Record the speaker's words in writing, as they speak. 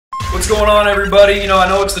What's going on, everybody? You know, I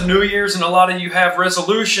know it's the New Year's and a lot of you have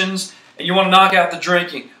resolutions and you want to knock out the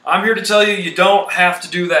drinking. I'm here to tell you, you don't have to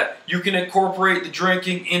do that. You can incorporate the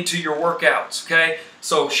drinking into your workouts, okay?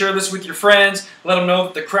 So share this with your friends. Let them know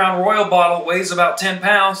that the Crown Royal bottle weighs about 10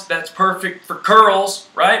 pounds. That's perfect for curls,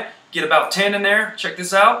 right? Get about 10 in there. Check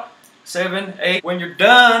this out. 7, 8. When you're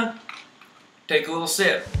done, take a little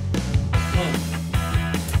sip.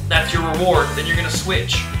 That's your reward. Then you're going to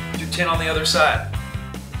switch. Do 10 on the other side.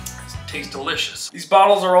 Tastes delicious. These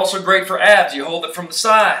bottles are also great for abs. You hold it from the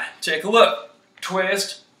side. Take a look.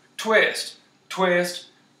 Twist, twist, twist,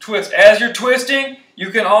 twist. As you're twisting, you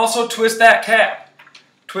can also twist that cap.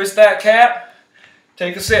 Twist that cap.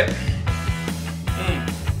 Take a sip.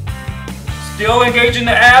 Still engaging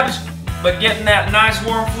the abs, but getting that nice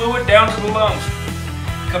warm fluid down to the lungs.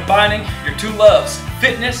 Combining your two loves,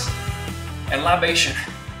 fitness and libation.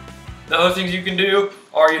 The other things you can do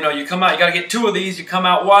are, you come out, you gotta get 2 of these, you come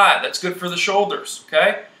out wide. That's good for the shoulders,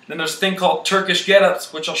 okay? Then there's a thing called Turkish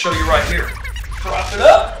get-ups, which I'll show you right here. Prop it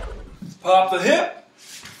up, pop the hip,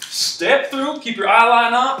 step through, keep your eye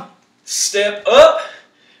line up, step up,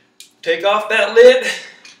 take off that lid,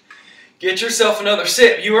 get yourself another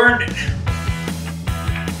sip. You earned it.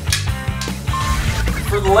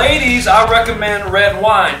 For the ladies, I recommend red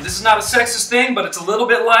wine. This is not a sexist thing, but it's a little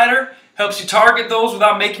bit lighter. Helps you target those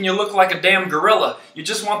without making you look like a damn gorilla. You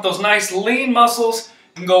just want those nice lean muscles.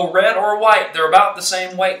 You can go red or white. They're about the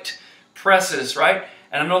same weight. Presses, right?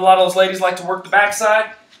 And I know a lot of those ladies like to work the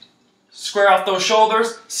backside. Square out those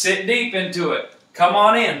shoulders. Sit deep into it. Come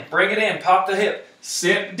on in. Bring it in. Pop the hip.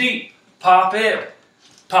 Sit deep. Pop hip.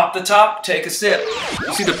 Pop the top. Take a sip.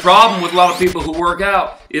 You see, the problem with a lot of people who work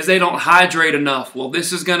out is they don't hydrate enough. Well,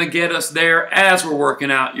 this is going to get us there as we're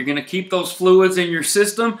working out. You're going to keep those fluids in your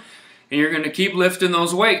system. And you're going to keep lifting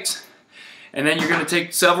those weights. And then you're going to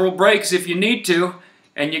take several breaks if you need to.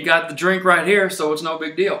 And you got the drink right here, so it's no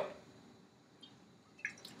big deal.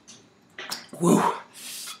 Woo.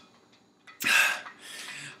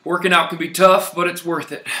 Working out can be tough, but it's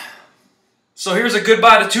worth it. So here's a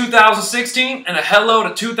goodbye to 2016 and a hello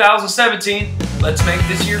to 2017. Let's make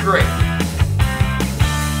this year great.